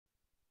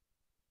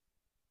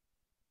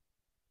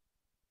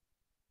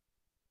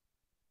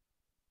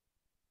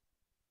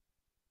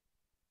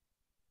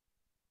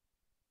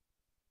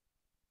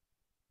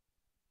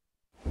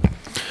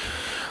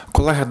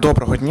Колеги,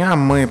 доброго дня.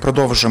 Ми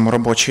продовжуємо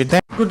робочий день.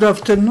 Good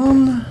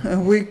afternoon.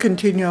 We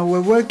continue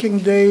our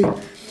working day.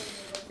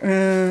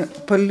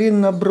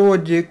 Polina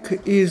Brodyk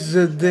is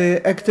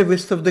the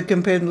activist of the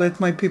campaign Let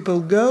My People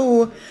Go.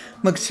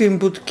 Maksym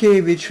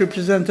Butkevych,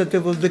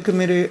 representative of the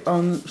Committee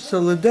on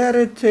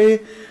Solidarity.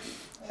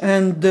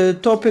 And the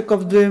topic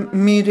of the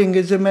meeting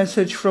is a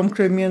message from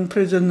Crimean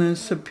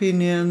prisoners'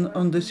 opinion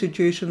on the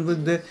situation with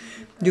the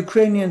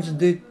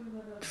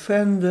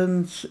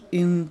Ukrainians-defendants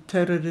in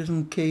terrorism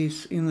case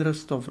in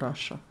Rostov,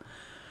 Russia.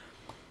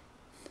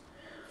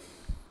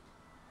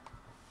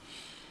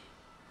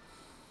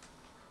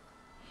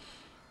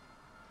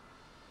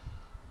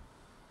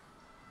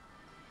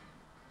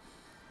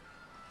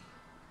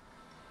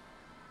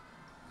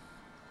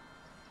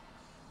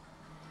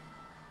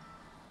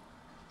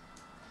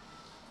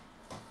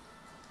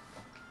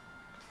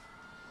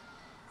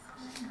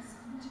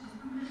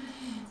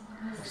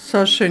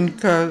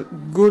 Sashenka,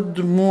 good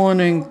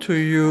morning to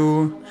you.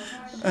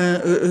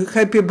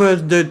 Happy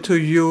birthday to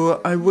you.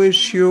 I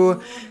wish you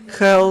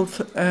health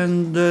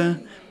and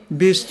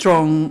be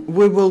strong.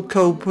 We will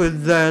cope with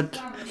that.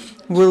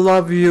 We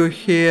love you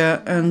here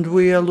and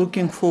we are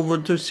looking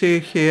forward to see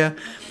you here.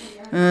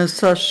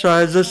 Sasha,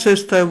 as a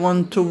sister, I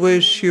want to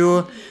wish you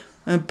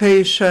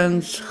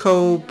patience,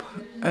 hope,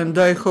 and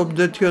I hope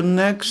that your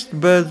next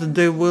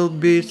birthday will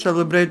be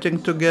celebrating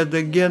together.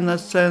 Gena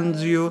sends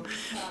you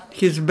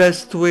his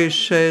best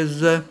wishes,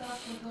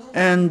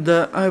 and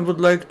I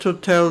would like to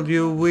tell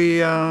you we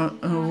are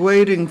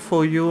waiting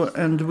for you,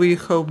 and we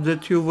hope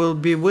that you will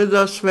be with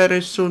us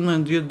very soon,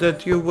 and that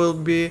you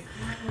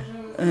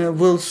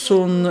will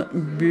soon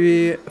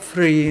be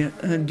free.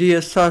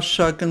 Dear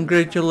Sasha,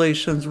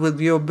 congratulations with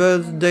your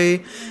birthday.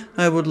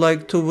 I would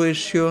like to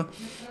wish you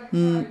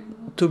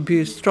to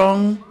be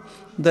strong.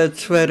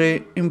 That's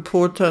very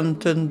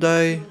important, and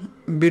I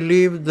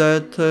believe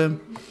that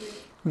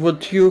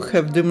what you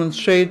have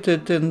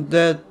demonstrated and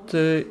that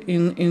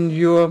in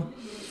your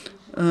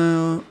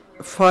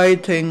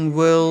fighting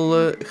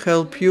will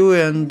help you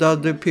and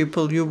other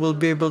people. You will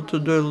be able to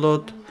do a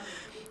lot.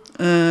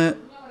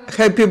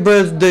 Happy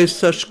birthday,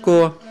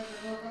 Sashko,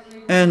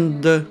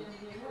 and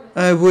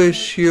I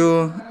wish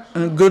you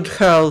good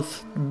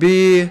health.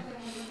 Be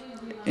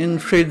in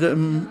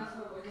freedom.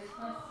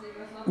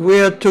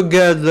 We are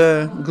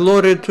together.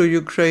 Glory to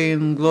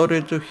Ukraine,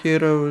 glory to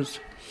heroes.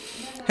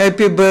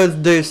 Happy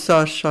birthday,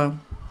 Sasha.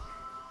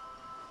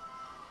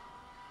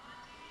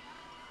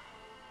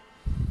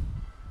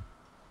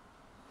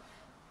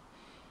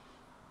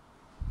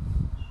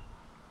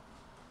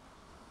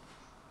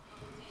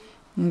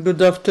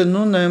 Good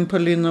afternoon. I'm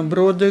Polina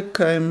Brodyk.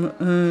 I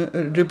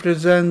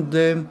represent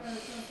the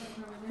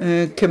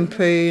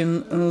campaign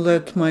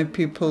Let My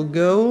People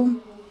Go.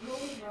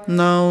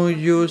 Now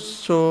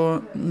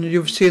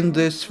you've seen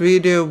this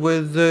video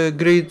with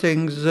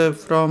greetings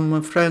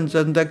from friends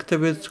and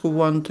activists who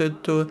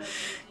wanted to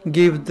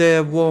give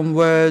their warm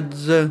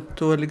words to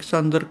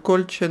Oleksandr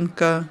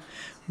Kolchenko.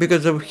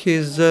 Because of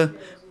his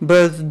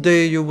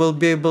birthday, you will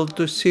be able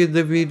to see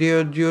the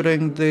video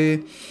during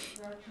the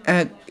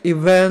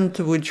event,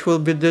 which will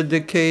be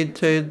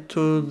dedicated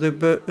to the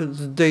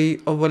birthday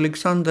of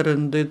Oleksandr,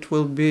 and it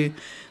will be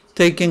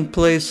taking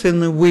place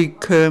in a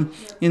week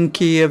in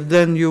Kiev.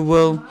 Then you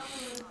will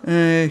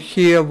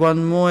hear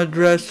one more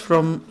address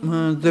from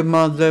the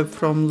mother,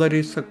 from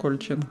Larisa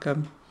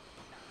Kolchenko.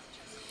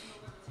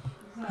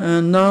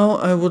 Now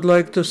I would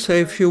like to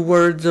say a few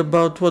words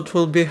about what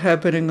will be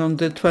happening on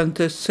the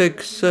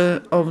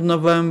 26th of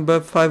November,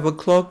 7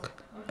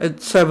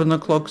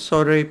 o'clock,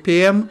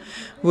 p.m.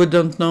 We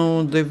don't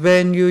know the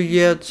venue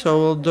yet, so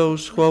all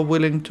those who are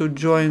willing to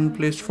join,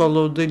 please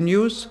follow the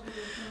news.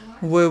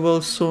 We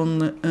will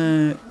soon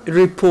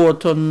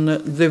report on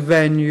the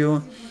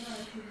venue.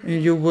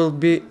 You will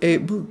be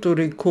able to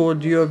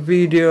record your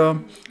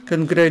video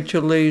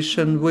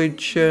congratulation,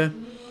 which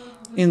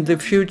in the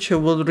future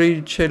will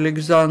reach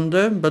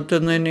Oleksandr, but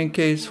in any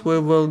case we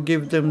will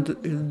give them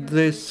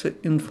this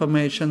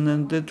information,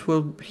 and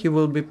he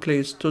will be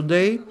placed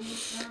today.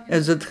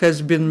 As it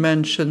has been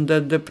mentioned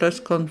at the press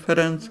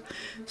conference,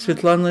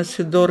 Svitlana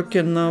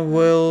Sydorkina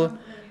will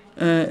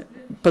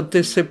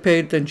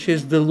participate, and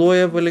she's the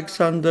lawyer of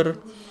Oleksandr.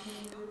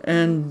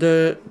 And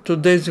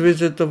today's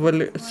visit of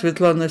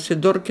Svitlana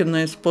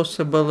Sydorkina is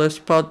possible as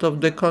part of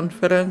the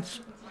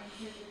conference,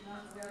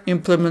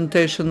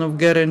 implementation of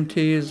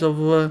guarantees of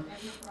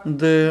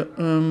the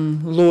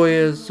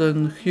lawyers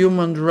and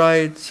human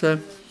rights.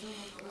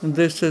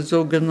 This is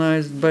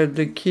organized by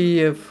the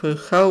Kiev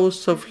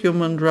House of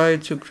Human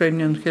Rights,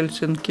 Ukrainian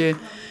Helsinki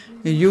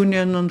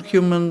Union on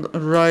Human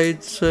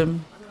Rights,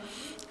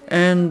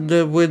 and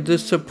with the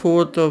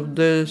support of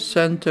the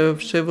Center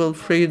of Civil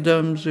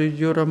Freedoms,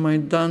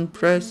 Euromaidan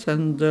Press,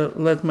 and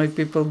Let My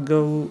People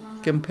Go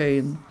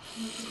campaign.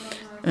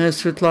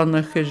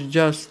 Svitlana has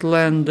just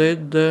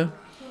landed.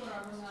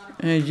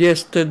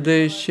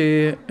 Yesterday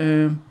she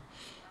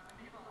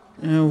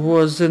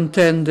was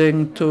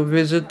intending to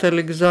visit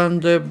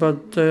Oleksandr,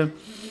 but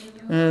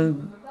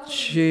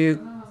she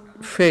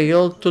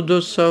failed to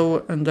do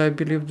so, and I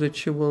believe that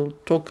she will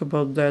talk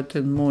about that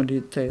in more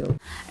detail.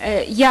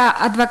 Я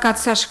адвокат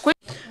Саши Коль.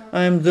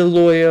 I am the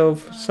lawyer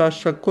of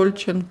Sasha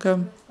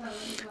Kolchenko,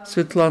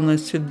 Svitlana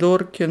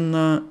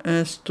Sydorkina,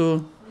 as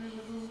to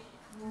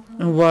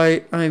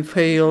why I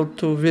failed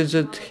to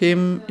visit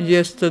him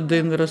yesterday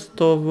in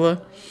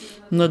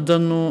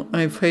Rostov-on-Don.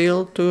 I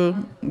failed to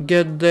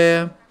get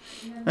there.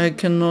 I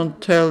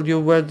cannot tell you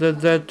whether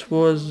that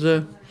was,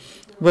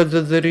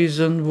 whether the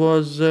reason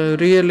was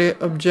really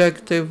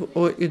objective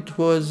or it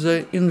was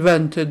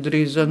invented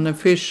reason.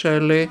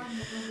 Officially,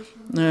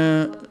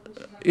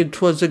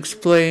 it was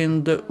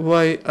explained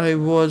why I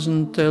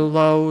wasn't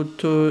allowed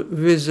to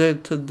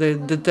visit the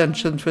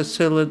detention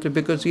facility,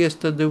 because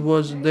yesterday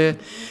was the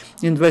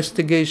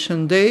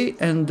investigation day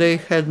and they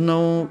had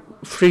no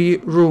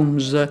free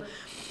rooms.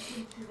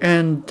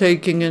 And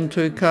taking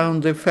into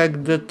account the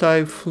fact that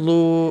I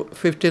flew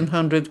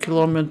 1,500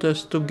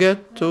 kilometers to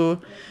get to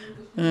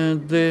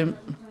the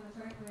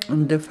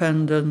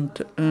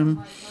defendant,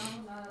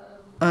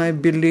 I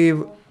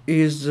believe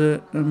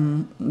the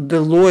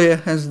lawyer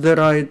has the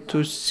right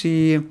to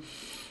see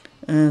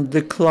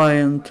the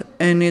client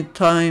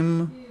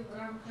anytime,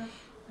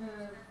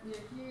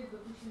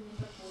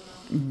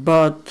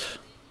 but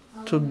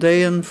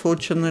today,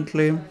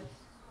 unfortunately,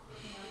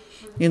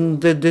 in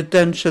the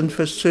detention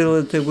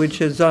facility,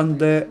 which is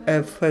under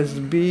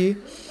FSB,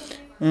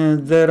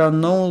 there are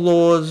no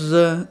laws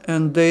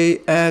and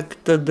they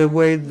act the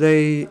way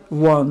they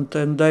want.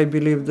 And I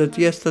believe that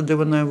yesterday,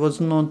 when I was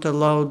not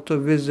allowed to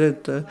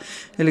visit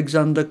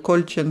Oleksandr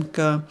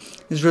Kolchenko,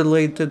 is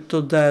related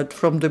to that.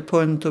 From the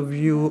point of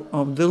view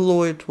of the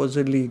law, it was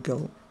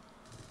illegal.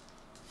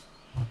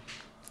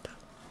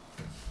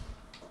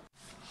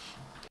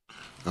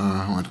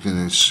 What can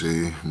I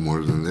say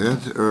more than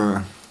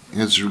that?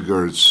 As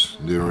regards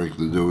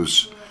directly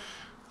those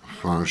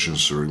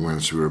functions or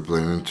events we were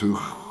planning to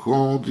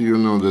hold, you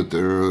know that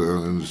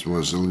this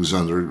was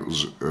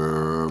Alexander's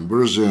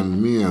birthday,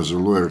 and me as a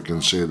lawyer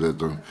can say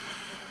that on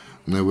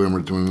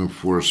November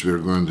 24th we are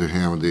going to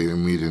have the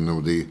meeting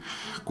of the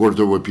Court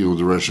of Appeal of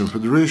the Russian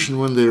Federation,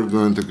 when they are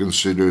going to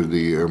consider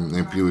the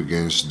appeal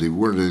against the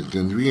verdict.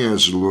 And we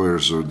as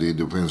lawyers, or the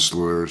defense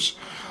lawyers,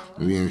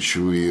 we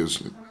actually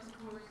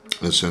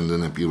send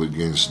an appeal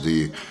against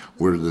the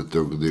verdict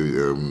of the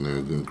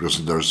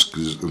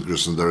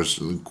Krasnodar's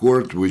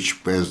court,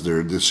 which passed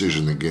their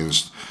decision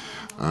against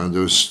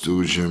those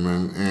two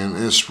gentlemen. And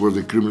as for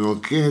the criminal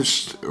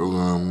case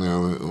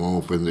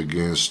opened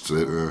against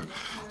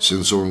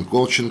Sentsov and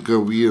Kolchenko,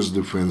 we as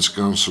defense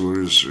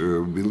counselors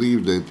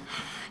believe that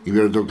if we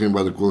are talking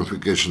about the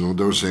qualification of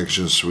those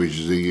actions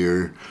which they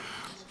are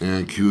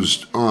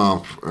accused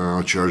of,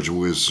 charged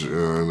with,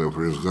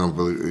 for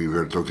example, if we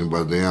are talking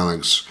about the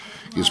Alex,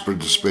 his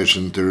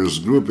participation in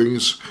terrorist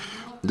groupings,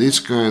 this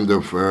kind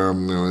of,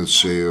 let's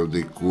say, of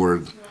the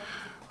court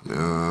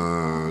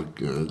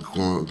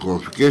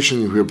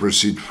qualification, if we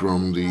proceed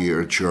from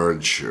the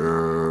charge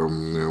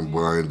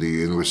by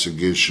the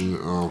investigation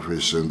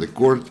office and the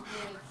court,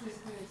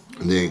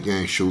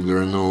 there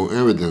are no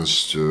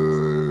evidence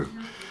to,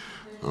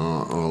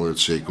 or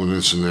let's say,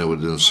 convincing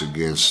evidence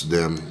against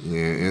them.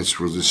 As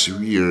for the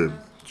severe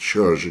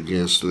charge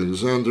against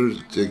Oleksandr,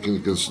 taking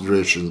into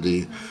consideration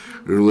the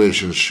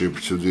relationship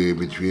today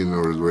between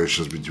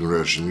relations between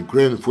Russia and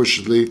Ukraine.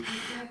 Unfortunately,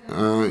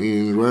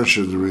 in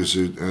Russia there is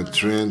a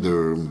trend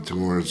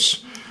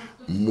towards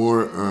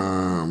more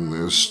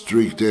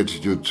strict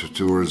attitude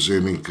towards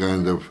any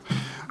kind of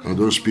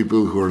those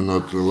people who are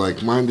not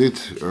like-minded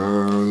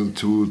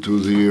to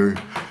their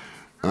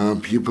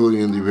people.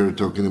 And we are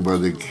talking about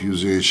the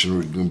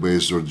accusation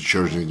based on the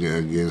charging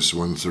against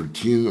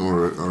 113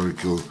 or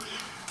Article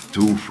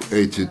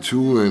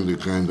 282, and the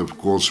kind of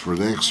calls for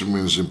the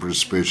extremism,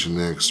 participation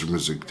in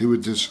extremist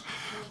activities.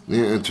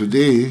 And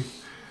today,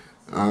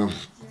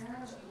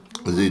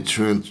 the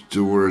trend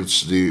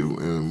towards the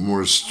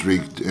more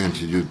strict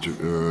attitude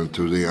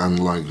to the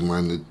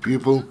unlike-minded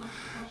people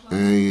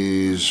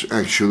is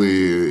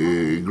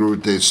actually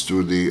gravitates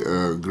to the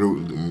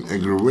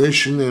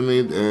aggravation, and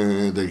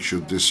it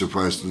actually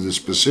testifies to the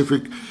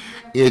specific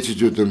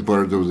attitude on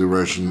part of the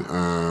Russian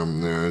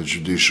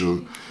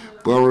judicial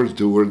power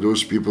toward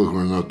those people who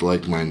are not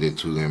like-minded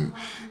to them.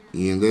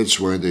 And that's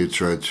why they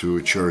try to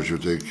charge or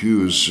to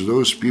accuse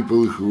those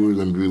people who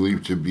they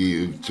believe to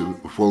be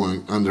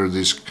falling under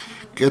this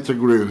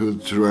category, who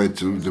try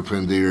to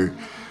defend their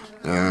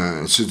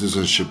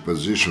citizenship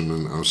position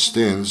or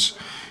stance.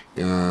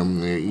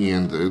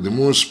 And the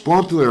most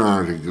popular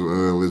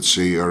article, let's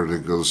say,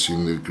 articles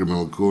in the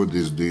criminal code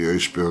is the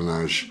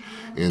espionage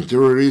and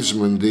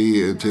terrorism, and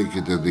they take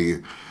it as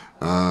the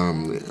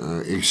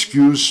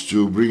excuse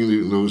to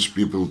bring those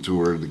people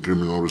toward the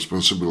criminal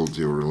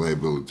responsibility or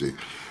liability.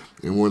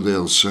 And what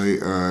they'll say,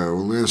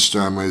 last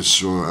time I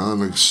saw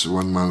Alex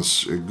 1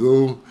 month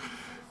ago,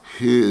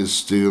 he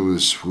still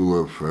is full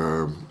of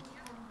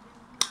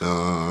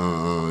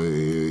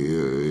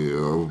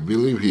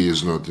belief he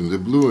is not in the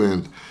blue,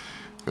 and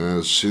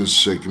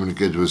since I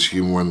communicated with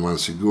him 1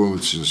 month ago,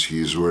 since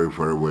he is very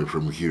far away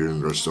from here in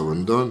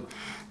Rostov-on-Don,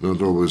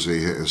 not always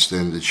they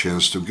stand a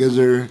chance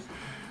together.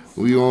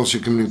 We also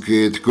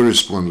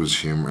correspond with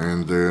him,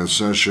 and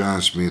Sasha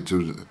asked me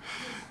to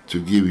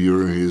give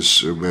you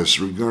his best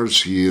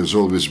regards. He has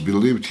always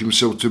believed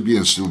himself to be,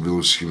 and still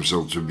believes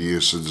himself to be,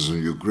 a citizen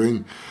of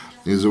Ukraine.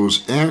 In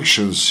those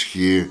actions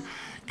he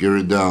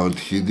carried out,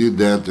 he did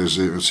that as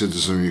a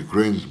citizen of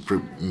Ukraine,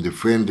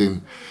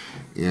 defending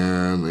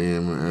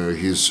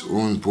his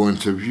own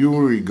point of view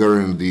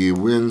regarding the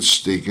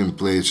events taking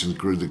place in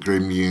the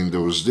Crimean in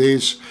those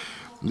days.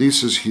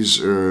 This is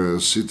his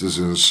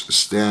citizen's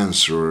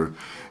stance or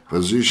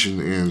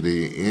position, and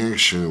the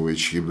action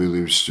which he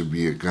believes to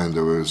be a kind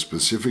of a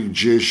specific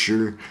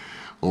gesture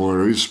or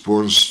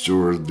response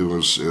toward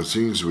those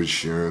things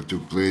which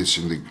took place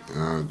in the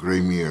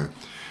Crimea,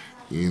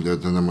 in the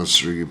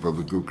Autonomous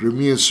Republic of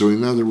Crimea. So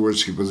in other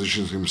words, he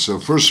positions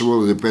himself, first of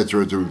all, as the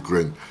patriot of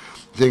Ukraine.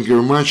 Thank you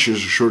very much. As a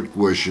short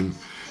question,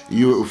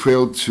 you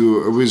failed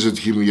to visit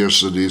him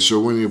yesterday, so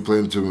when you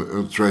plan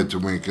to try to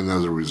make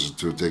another visit,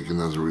 to take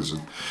another visit?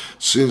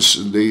 Since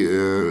the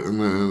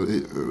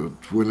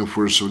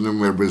 21st of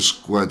November is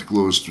quite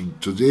close to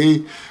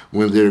today,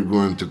 when they're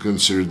going to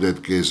consider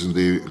that case in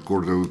the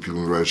Court of Appeal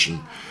in Russian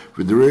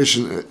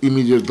Federation,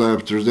 immediately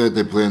after that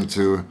I plan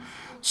to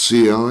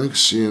see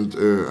Alex, and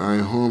I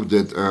hope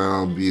that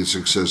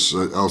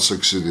I'll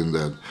succeed in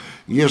that.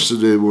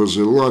 Yesterday was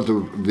a lot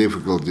of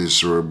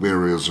difficulties or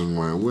barriers on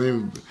my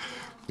way,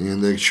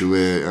 and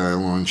actually I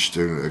launched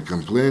a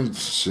complaint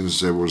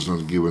since I was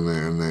not given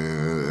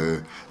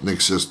an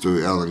access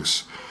to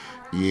Alex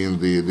in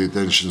the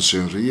detention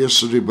center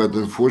yesterday, but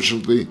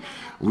unfortunately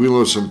we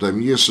lost some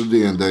time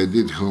yesterday, and I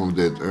did hope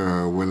that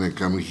when I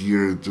come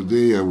here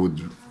today I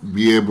would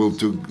be able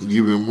to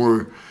give you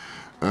more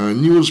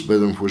news,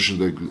 but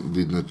unfortunately I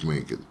did not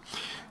make it.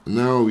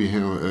 Now we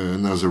have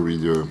another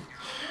video.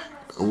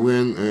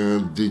 When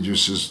did you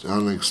see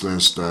Alex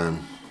last time?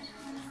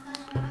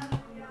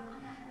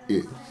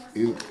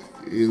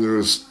 In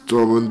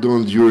Rostov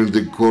during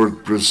the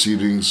court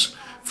proceedings.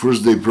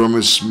 First they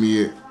promised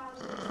me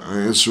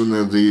as soon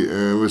as the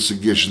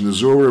investigation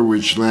is over,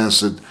 which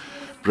lasted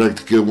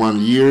practically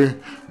 1 year.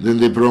 Then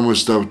they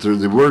promised after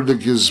the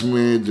verdict is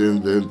made,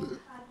 and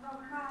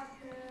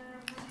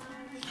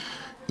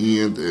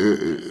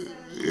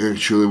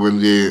actually when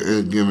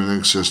they given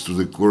access to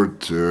the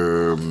court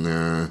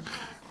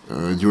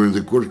during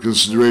the court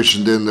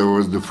consideration, then that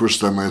was the first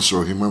time I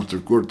saw him. After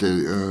court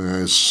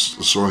I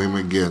saw him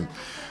again.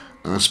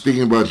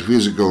 Speaking about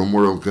physical and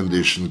moral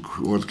condition,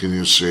 what can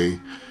you say?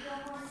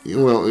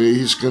 Well,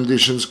 his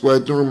condition is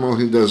quite normal.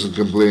 He doesn't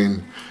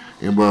complain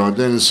about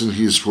anything.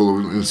 He's full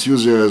of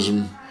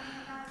enthusiasm,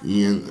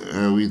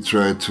 and we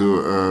try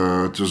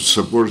to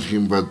support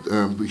him, but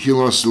he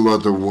lost a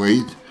lot of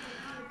weight,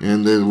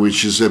 and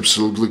which is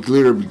absolutely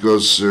clear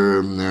because he,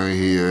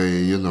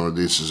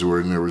 this is a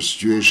very nervous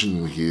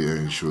situation. He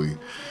actually,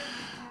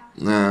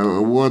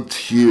 what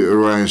he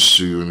writes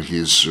to you in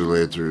his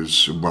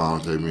letters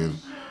about, I mean,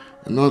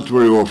 not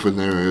very often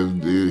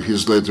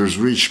his letters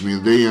reach me.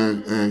 They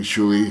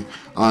actually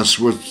ask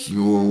what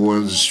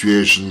the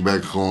situation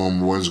back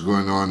home, what's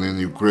going on in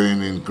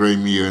Ukraine, in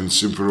Crimea, and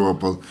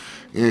Simferopol.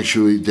 He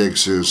actually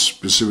takes a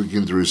specific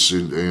interest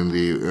in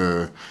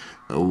the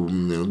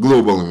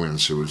global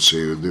events, I would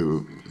say.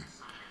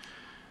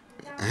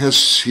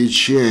 Has he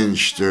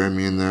changed? I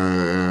mean,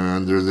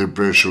 under the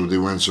pressure of the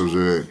events of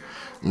the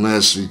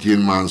last 18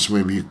 months,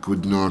 maybe you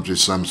could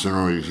notice something,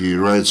 or if he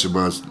writes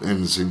about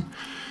anything.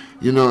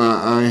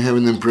 I have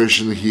an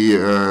impression he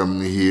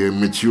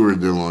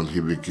matured a lot. He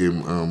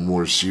became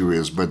more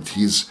serious, but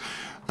his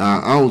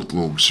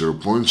outlooks or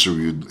points of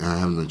view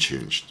have not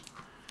changed.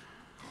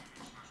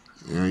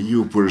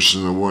 You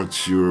personally,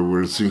 what you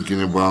were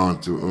thinking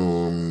about,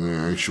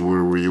 actually,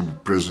 were you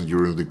present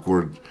during the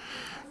court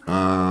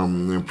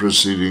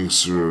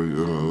proceedings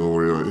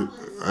over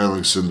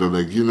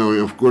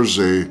Oleksandr? Of course,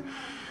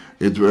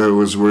 it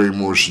was very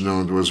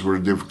emotional. It was very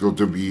difficult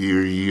to be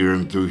here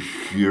and to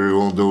hear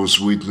all those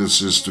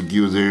witnesses to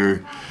give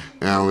their,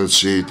 let's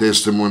say,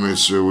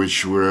 testimonies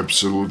which were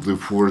absolutely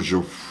forged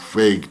or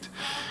faked,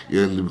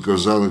 and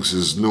because Alex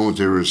is no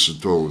terrorist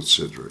at all,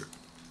 etc.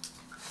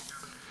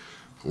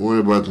 What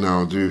about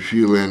now? Do you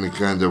feel any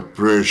kind of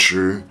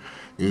pressure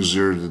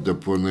exerted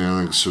upon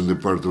Alex on the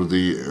part of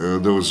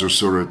those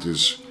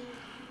authorities?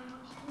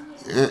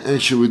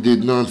 Actually, we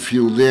did not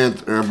feel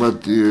that,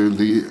 but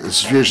the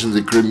situation in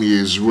the Crimea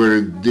is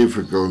very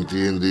difficult,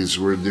 and it's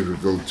very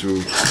difficult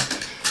to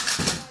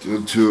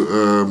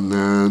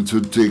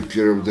take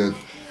care of that.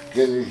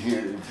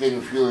 Can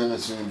you feel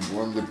anything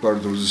on the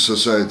part of the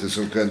society,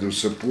 some kind of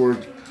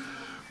support?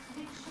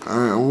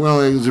 Well,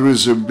 there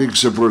is a big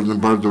support on the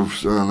part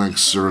of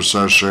Alex or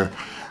Sasha,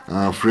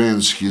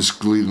 friends, his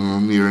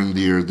near and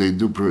dear. They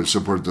do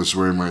support us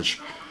very much.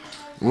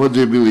 What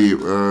do you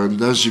believe?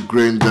 Does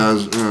Ukraine do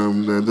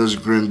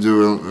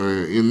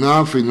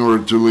enough in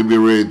order to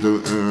liberate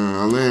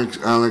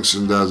Alex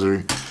and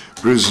other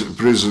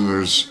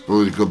prisoners,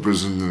 political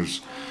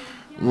prisoners?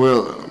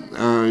 Well,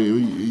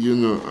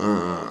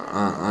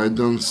 I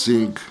don't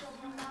think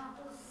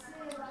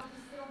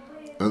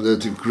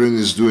that Ukraine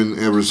is doing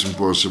everything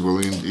possible.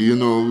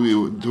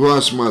 And to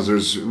us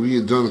mothers,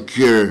 we don't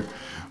care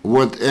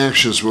what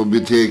actions will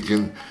be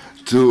taken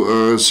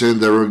to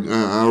send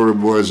our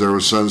boys, our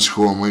sons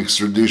home,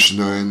 extradition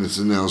or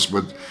anything else.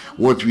 But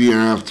what we are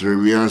after,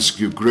 we ask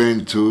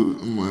Ukraine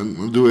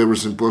to do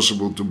everything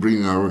possible to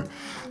bring our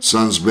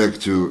sons back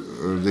to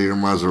their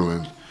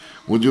motherland.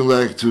 Would you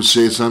like to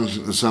say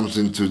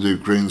something to the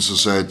Ukrainian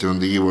society on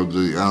the eve of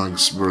the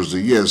Alex's birthday?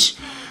 Yes,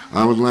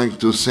 I would like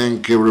to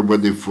thank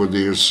everybody for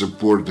their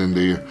support and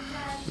the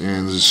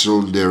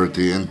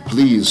solidarity. And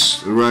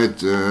please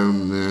write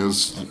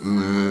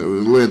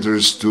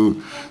letters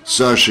to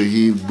Sasha.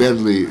 He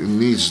badly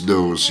needs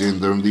those.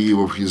 And on the eve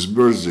of his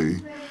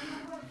birthday,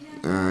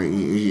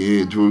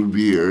 he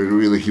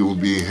will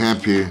be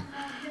happy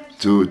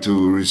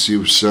to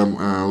receive some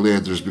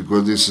letters,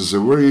 because this is a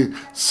very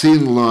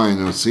thin line,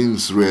 a thin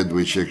thread,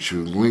 which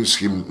actually links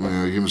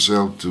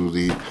himself to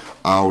the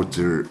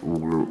outer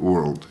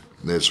world.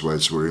 That's why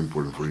it's very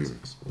important for him.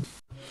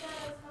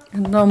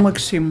 And now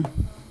Maksym.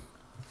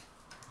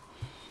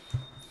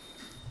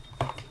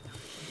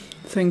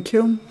 Thank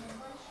you.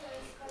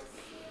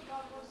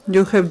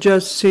 You have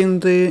just seen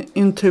the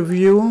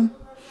interview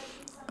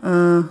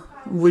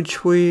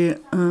which we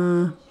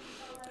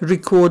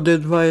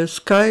recorded via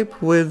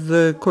Skype with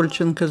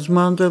Kolchenko's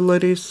mother,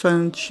 Larissa,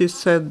 and she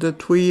said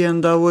that we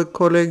and our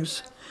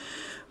colleagues,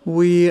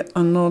 we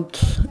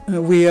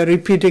are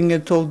repeating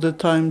it all the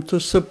time, to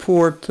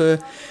support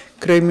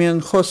Crimean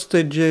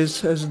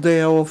hostages, as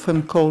they are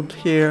often called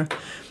here,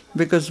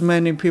 because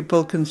many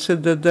people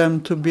consider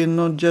them to be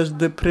not just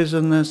the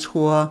prisoners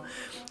who are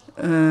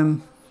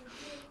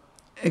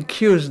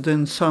accused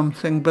in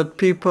something, but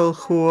people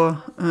who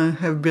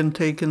have been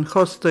taken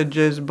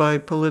hostages by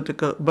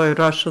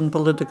Russian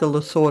political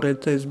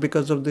authorities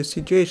because of the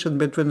situation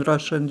between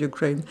Russia and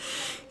Ukraine.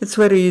 It's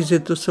very easy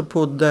to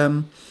support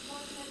them.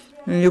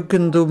 You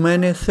can do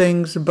many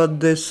things, but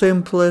the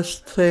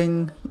simplest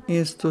thing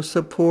is to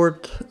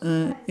support,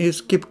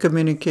 is keep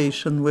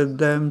communication with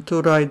them,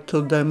 to write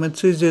to them.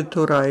 It's easy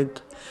to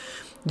write.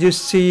 You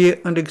see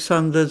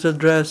Oleksandr's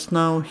address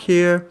now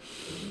here.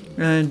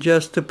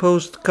 Just a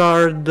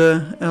postcard,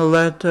 a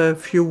letter, a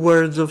few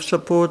words of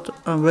support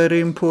are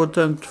very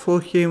important for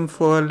him,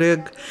 for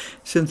Oleg,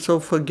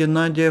 Sentsov, for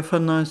Gennady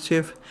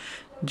Afanasyev.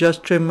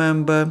 Just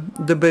remember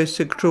the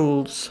basic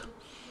rules.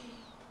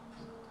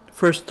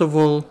 First of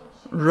all,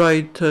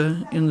 write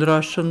in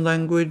Russian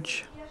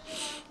language.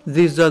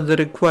 These are the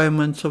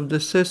requirements of the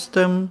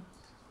system,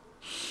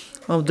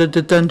 of the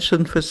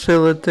detention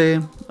facility.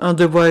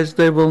 Otherwise,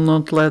 they will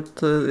not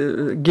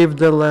give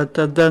the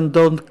letter. Then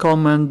don't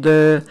comment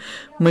the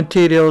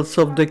materials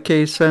of the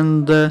case,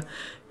 and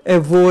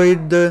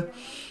avoid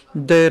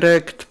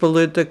direct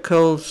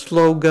political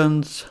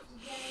slogans.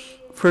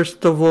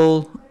 First of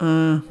all,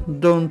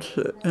 don't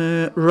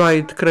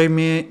write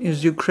Crimea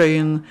is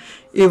Ukraine,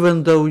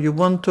 even though you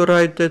want to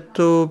write it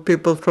to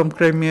people from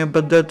Crimea,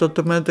 but that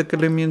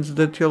automatically means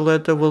that your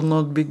letter will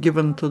not be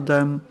given to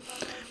them.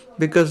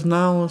 Because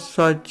now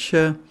such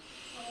a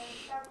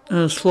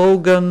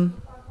slogan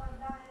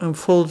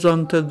falls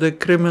under the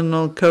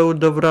criminal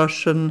code of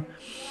Russian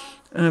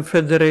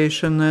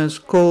Federation as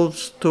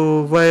calls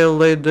to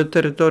violate the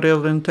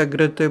territorial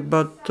integrity,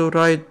 but to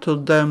write to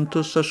them, to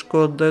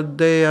Sashko, that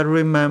they are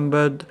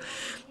remembered,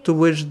 to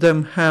wish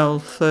them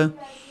health,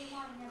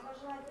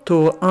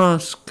 to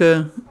ask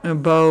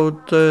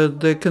about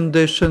the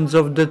conditions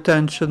of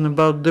detention,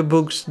 about the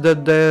books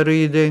that they are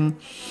reading.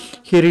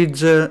 He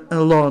reads a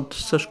lot,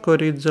 Sashko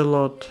reads a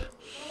lot.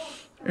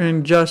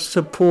 And just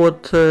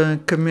support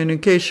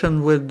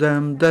communication with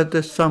them. That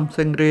is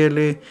something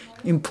really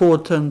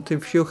important.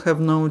 If you have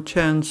no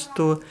chance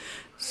to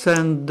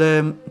send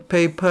the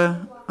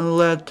paper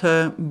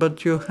letter,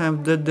 but you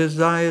have the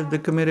desire, the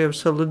Committee of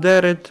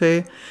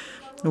Solidarity,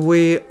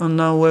 we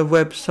on our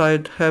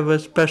website have a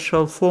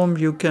special form.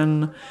 You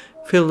can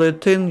fill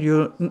it in.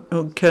 You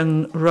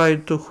can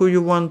write to who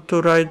you want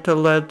to write a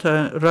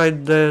letter,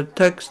 write the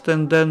text,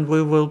 and then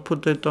we will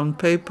put it on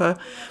paper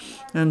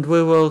and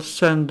we will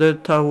send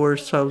it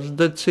ourselves.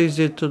 That's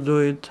easy to do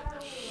it.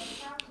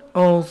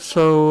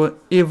 Also,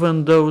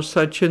 even though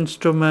such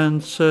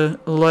instruments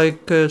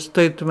like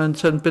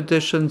statements and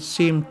petitions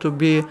seem to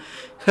be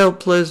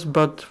helpless,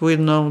 but we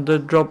know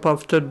that drop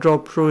after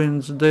drop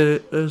ruins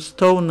the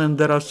stone, and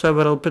there are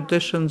several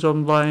petitions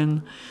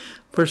online.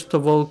 First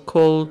of all,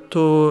 call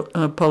to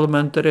a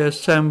Parliamentary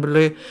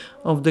Assembly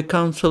of the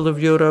Council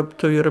of Europe,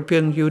 to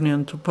European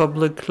Union, to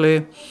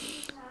publicly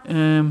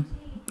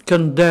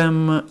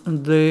condemn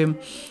the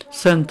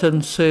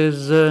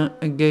sentences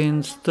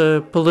against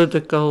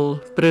political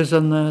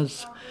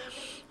prisoners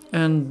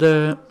and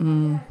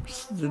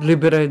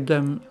liberate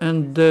them.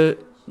 And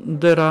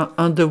there are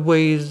other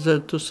ways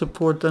to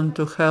support and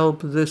to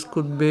help. This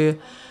could be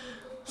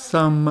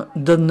some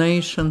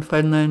donation,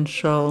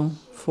 financial,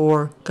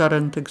 for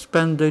current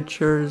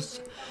expenditures,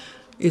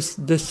 is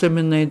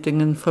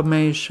disseminating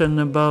information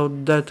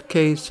about that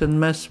case in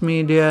mass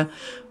media,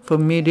 for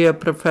media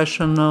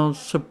professionals,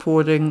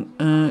 supporting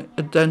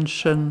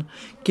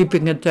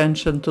keeping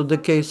attention to the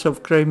case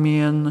of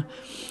Crimean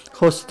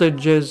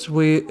hostages.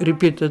 We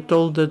repeat it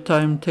all the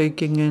time,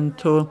 taking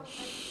into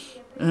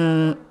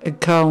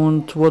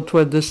account what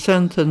were the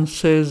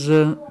sentences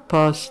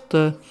passed.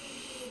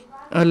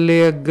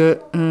 Oleg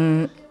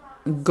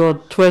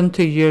got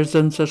 20 years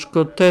and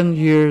Sashko 10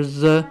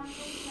 years.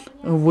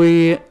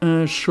 We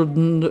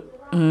shouldn't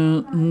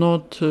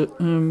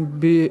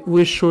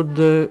we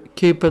should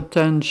keep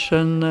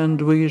attention,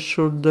 and we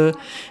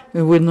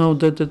know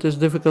that it is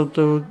difficult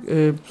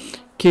to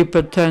keep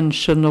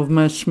attention of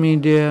mass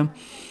media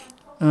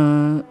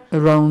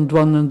around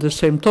one and the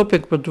same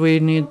topic, but we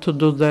need to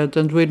do that,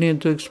 and we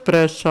need to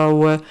express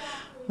our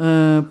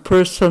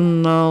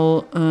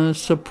personal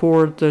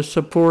support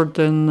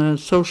in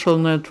social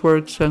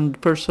networks, and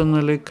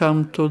personally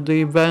come to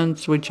the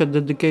events which are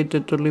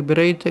dedicated to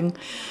liberating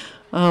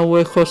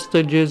our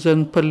hostages.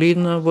 And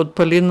what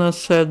Polina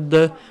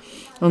said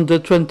on the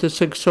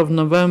 26th of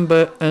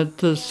November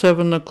at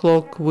 7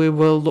 o'clock, we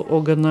will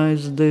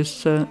organize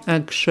this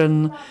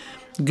action,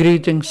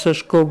 greeting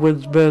Sashko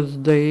with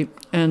birthday,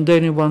 and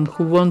anyone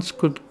who wants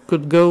could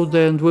go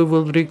there, and we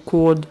will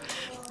record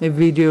a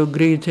video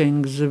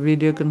greetings, a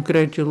video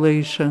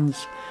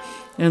congratulations,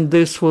 and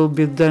this will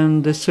be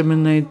then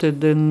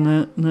disseminated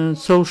in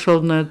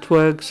social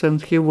networks,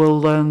 and he will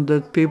learn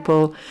that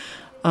people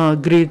are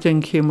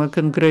greeting him, are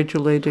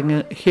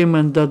congratulating him,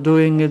 and are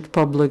doing it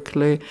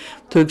publicly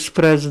to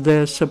express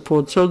their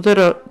support. So there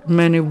are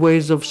many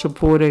ways of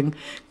supporting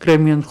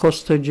Crimean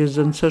hostages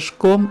in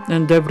Sashko,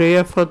 and every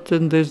effort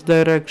in this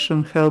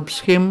direction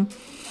helps him,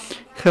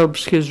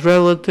 helps his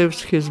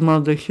relatives, his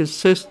mother, his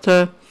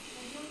sister.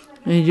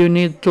 You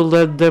need to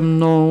let them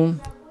know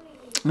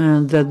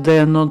that they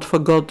are not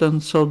forgotten,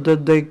 so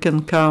that they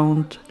can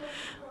count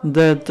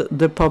that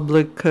the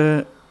public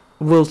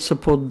will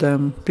support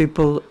them.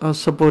 People are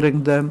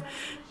supporting them.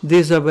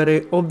 These are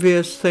very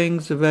obvious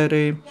things,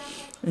 very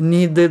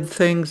needed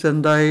things,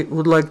 and I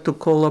would like to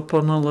call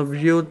upon all of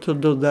you to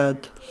do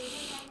that.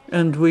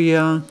 And we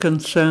are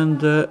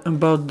concerned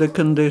about the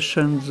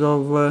conditions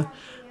of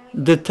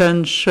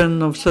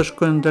detention of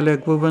Sashko and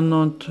Oleg. We were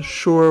not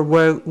sure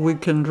where we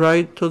can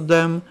write to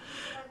them,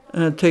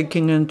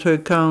 taking into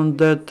account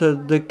that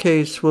the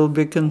case will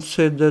be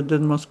considered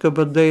in Moscow,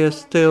 but they are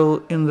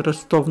still in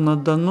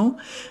Rostov-na-Donu,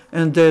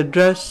 and the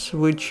address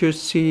which you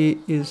see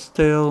is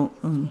still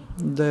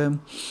the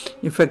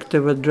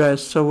effective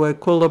address. So I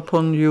call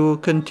upon you,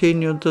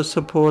 continue to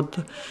support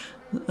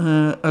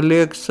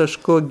Oleg,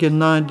 Sashko,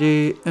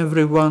 Gennady,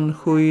 everyone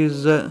who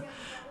is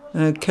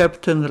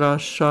kept in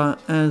Russia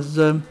as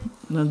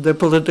the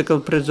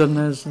political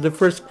prisoners. The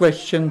first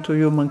question to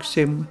you,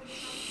 Maksym,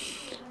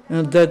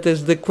 that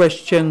is the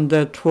question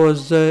that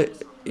was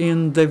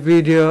in the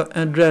video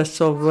address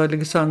of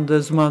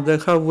Oleksandr's mother.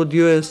 How would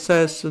you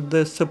assess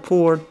the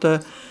support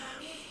of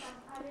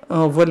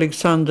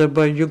Oleksandr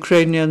by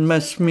Ukrainian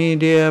mass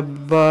media,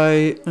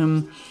 by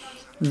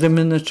the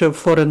Ministry of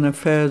Foreign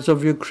Affairs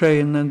of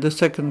Ukraine? And the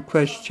second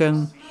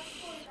question,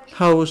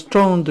 how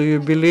strong do you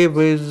believe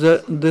is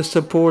the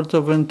support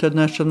of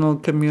international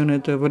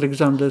community of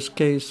Oleksandr's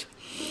case?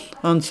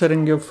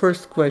 Answering your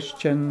first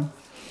question,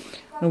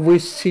 we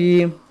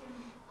see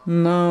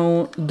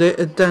now the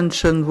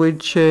attention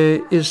which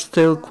is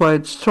still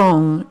quite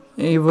strong,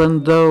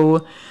 even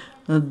though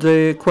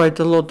quite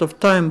a lot of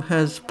time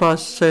has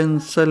passed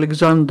since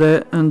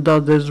Oleksandr and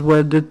others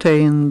were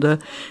detained.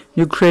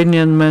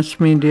 Ukrainian mass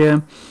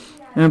media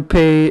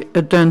pay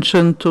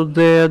attention to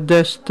their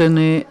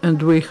destiny,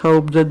 and we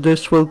hope that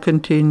this will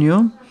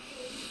continue.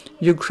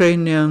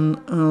 Ukrainian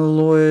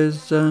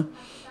lawyers,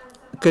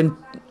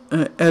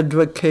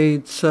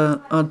 advocates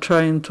are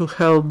trying to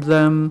help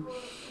them,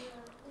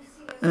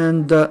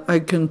 and I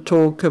can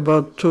talk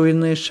about two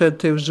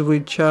initiatives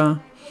which are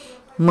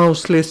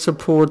mostly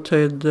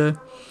supported,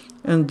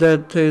 and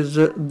that is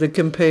the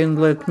campaign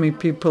Let Me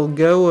People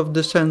Go of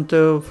the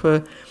Center of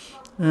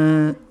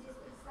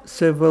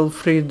Civil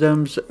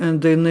Freedoms,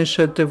 and the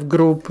initiative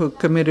group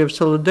Committee of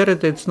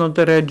Solidarity. It's not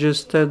a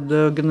registered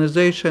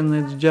organization,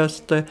 it's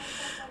just a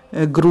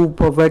group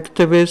of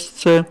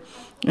activists,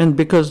 and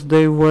because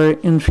they were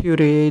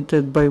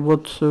infuriated by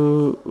what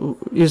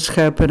is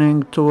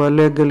happening to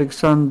Oleg,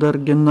 Oleksandr,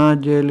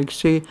 Gennady,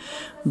 Alexei,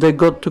 they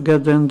got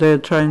together and they're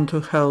trying to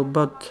help.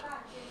 But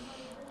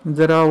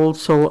there are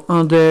also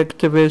other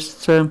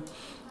activists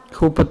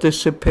who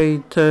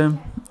participate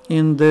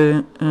in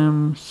the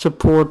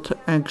support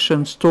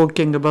actions,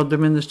 talking about the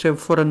Ministry of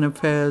Foreign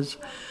Affairs.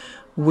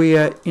 We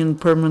are in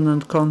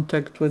permanent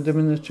contact with the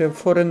Ministry of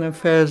Foreign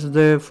Affairs.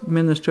 The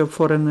Ministry of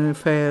Foreign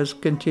Affairs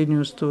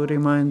continues to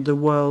remind the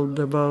world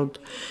about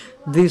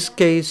these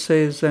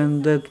cases,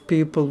 and that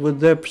people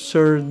with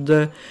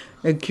absurd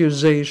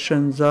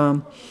accusations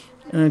are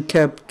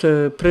kept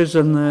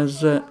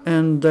prisoners.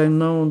 And I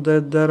know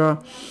that there are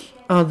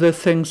other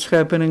things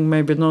happening,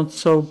 maybe not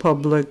so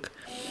public,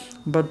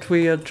 but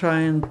we are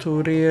trying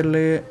to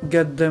really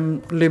get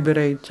them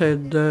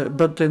liberated.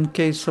 But in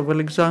case of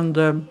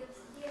Oleksandr,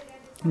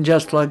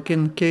 Just like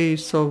in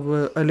case of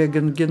Oleg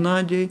and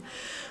Gennady,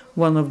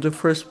 one of the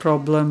first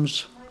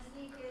problems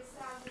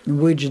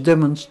which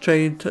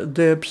demonstrate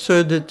the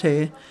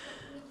absurdity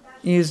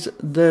is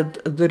that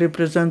the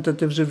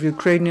representatives of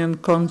Ukrainian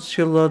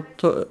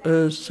consulate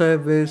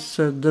service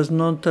does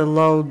not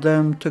allow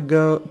them to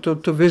go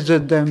to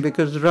visit them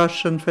because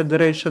Russian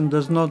Federation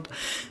does not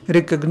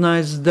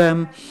recognize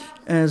them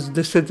as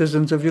the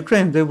citizens of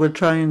Ukraine. They were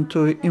trying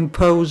to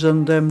impose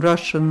on them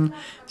Russian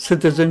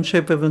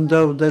citizenship, even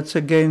though that's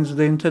against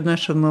the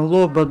international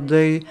law, but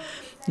they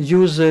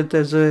use it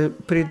as a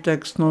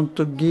pretext not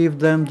to give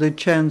them the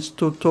chance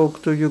to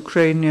talk to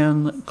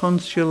Ukrainian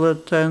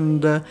consulate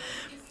and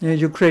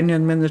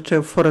Ukrainian Ministry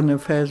of Foreign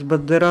Affairs.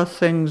 But there are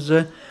things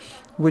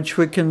which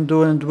we can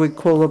do, and we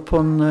call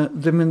upon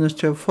the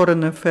Ministry of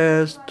Foreign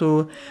Affairs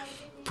to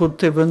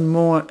put even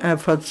more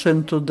efforts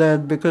into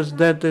that, because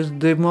that is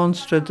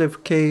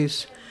demonstrative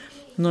case,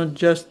 not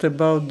just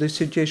about the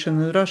situation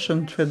in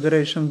Russian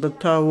Federation,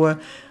 but our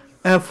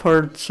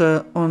efforts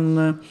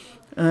on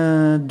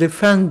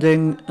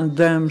defending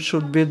them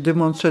should be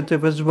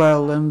demonstrative as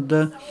well, and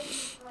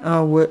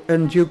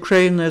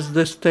Ukraine as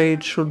the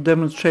state should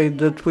demonstrate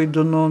that we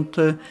do not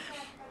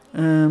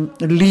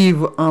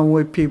leave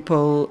our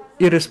people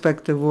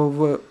irrespective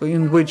of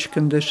in which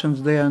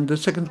conditions they are. And the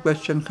second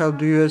question, how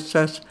do you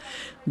assess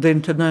the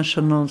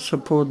international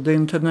support? The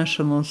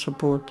international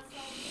support,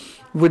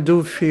 we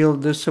do feel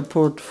the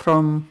support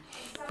from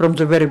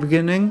the very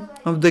beginning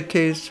of the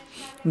case.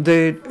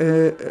 They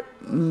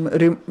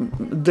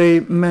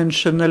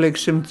mention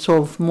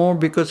Oleksandr more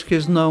because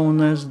he's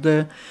known as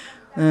the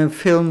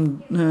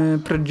film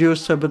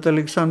producer, but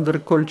Oleksandr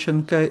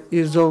Kolchenko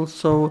is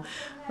also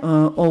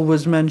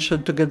always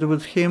mentioned together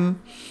with him.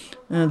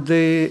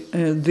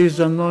 These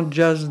are not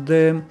just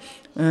the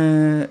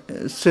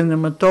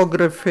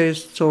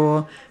cinematographists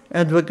or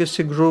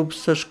advocacy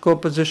groups. Sashko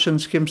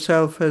positions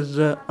himself as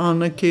an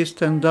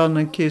anarchist, and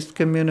anarchist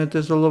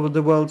communities all over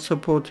the world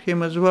support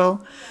him as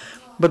well.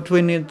 But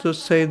we need to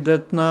say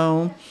that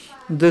now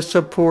the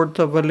support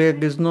of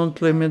Oleg is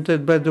not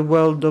limited by the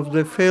world of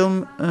the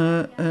film,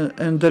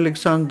 and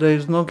Oleksandr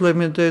is not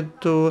limited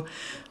to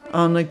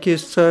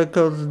anarchist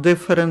circles.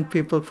 Different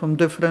people from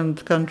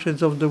different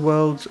countries of the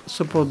world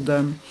support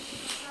them.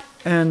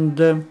 And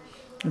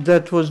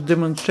that was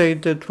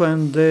demonstrated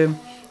when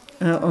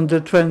on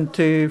the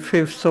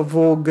 25th of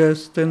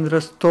August in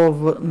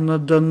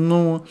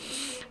Rostov-on-Don,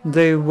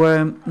 they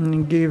were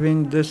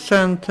giving the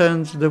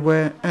sentence. There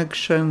were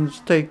actions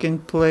taking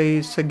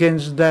place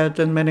against that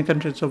in many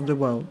countries of the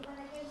world.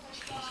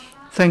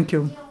 Thank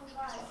you.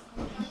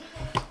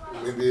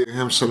 Maybe I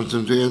have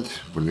something to add,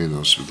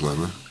 Polina,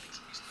 Svitlana.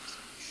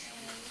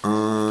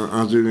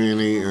 Are there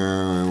any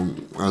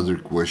other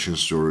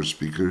questions to our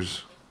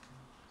speakers?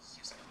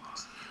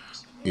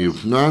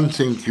 If none,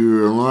 thank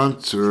you a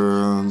lot,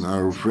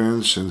 our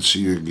friends, and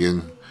see you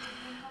again.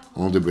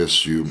 All the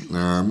best to you.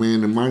 May I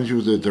remind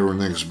you that our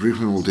next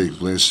briefing will take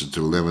place at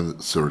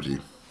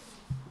 11:30.